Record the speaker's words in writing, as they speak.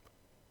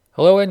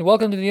Hello and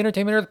welcome to the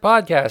Entertainment Earth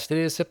podcast. It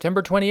is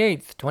September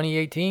 28th,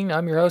 2018.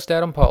 I'm your host,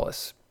 Adam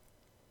Paulus.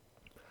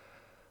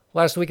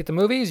 Last week at the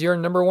movies, your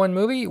number one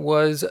movie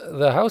was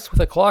The House with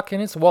a Clock in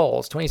Its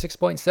Walls,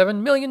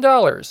 $26.7 million.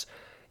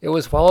 It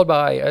was followed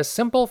by A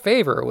Simple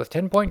Favor with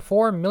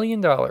 $10.4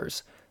 million.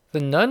 The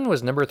Nun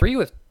was number 3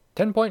 with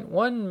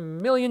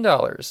 $10.1 million.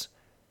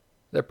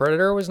 The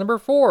Predator was number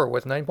 4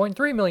 with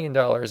 $9.3 million.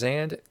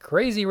 And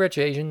Crazy Rich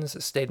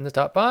Asians stayed in the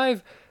top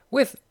 5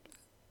 with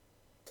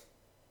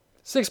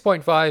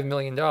 $6.5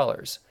 million.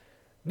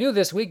 New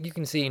this week, you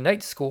can see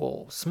Night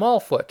School,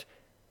 Smallfoot,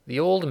 The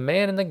Old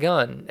Man and the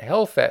Gun,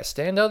 Hellfest,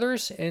 and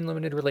others in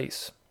limited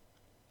release.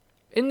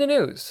 In the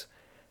news,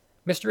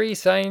 Mystery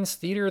Science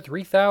Theater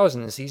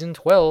 3000 Season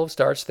 12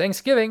 starts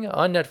Thanksgiving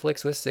on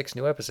Netflix with 6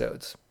 new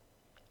episodes.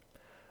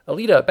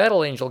 Alita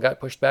Battle Angel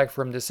got pushed back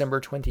from December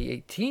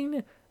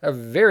 2018, a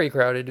very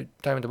crowded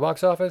time at the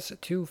box office,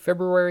 to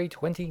February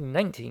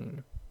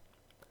 2019.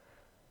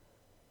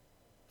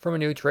 From a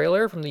new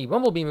trailer from the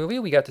Bumblebee movie,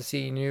 we got to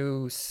see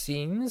new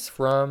scenes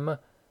from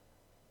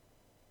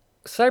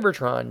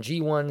Cybertron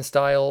G1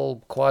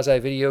 style quasi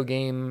video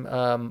game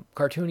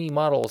cartoony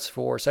models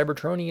for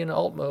Cybertronian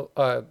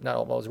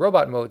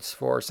robot modes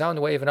for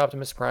Soundwave and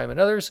Optimus Prime and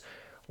others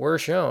were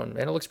shown,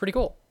 and it looks pretty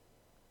cool.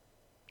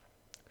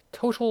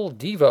 Total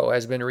Devo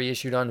has been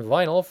reissued on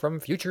vinyl from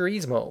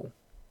Futurismo,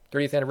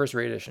 30th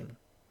Anniversary Edition.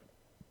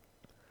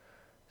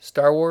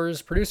 Star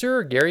Wars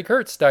producer Gary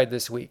Kurtz died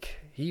this week.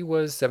 He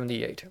was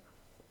 78.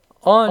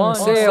 On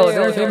sale at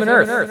Entertainment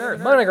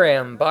Earth.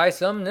 Monogram. Buy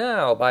some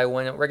now. Buy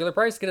one at regular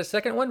price. Get a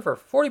second one for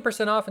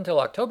 40% off until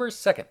October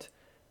 2nd.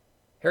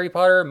 Harry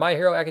Potter, My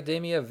Hero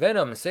Academia,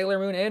 Venom, Sailor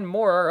Moon, and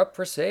more are up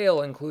for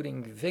sale,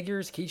 including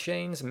figures,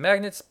 keychains,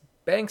 magnets,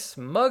 banks,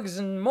 mugs,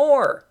 and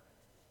more.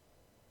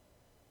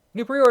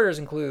 New pre-orders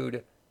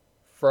include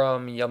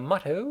from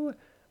Yamato,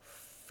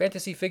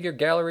 Fantasy Figure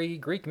Gallery,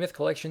 Greek Myth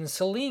Collection,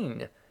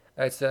 Celine.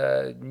 It's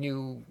a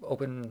new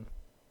open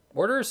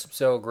orders,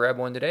 so grab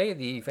one today.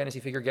 The Fantasy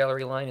Figure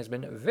Gallery line has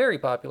been very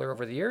popular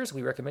over the years.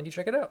 We recommend you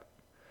check it out.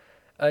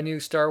 A new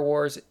Star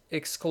Wars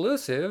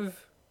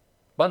exclusive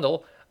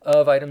bundle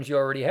of items you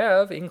already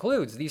have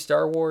includes the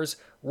Star Wars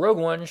Rogue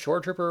One Shore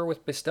Trooper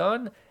with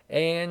Bistan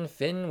and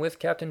Finn with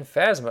Captain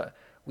Phasma.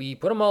 We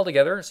put them all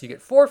together, so you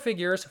get 4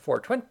 figures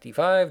for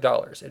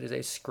 $25. It is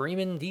a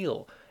screaming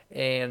deal,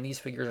 and these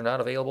figures are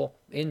not available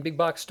in big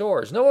box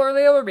stores, nor will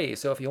they ever be,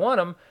 so if you want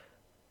them,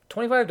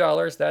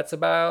 $25, that's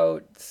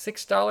about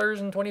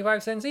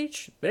 $6.25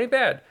 each. It ain't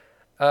bad.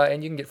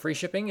 And you can get free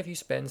shipping if you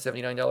spend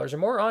 $79 or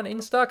more on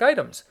in-stock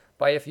items.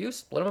 Buy a few,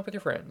 split them up with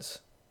your friends.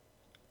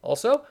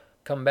 Also,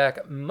 come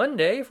back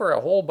Monday for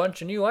a whole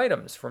bunch of new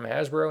items from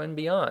Hasbro and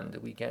beyond.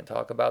 We can't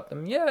talk about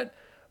them yet,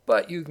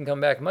 but you can come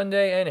back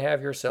Monday and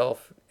have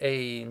yourself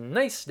a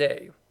nice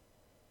day.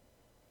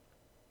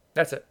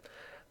 That's it.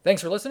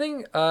 Thanks for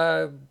listening.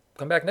 Come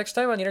back next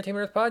time on the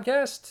Entertainment Earth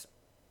podcast.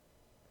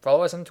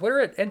 Follow us on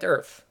Twitter at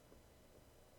EntEarth.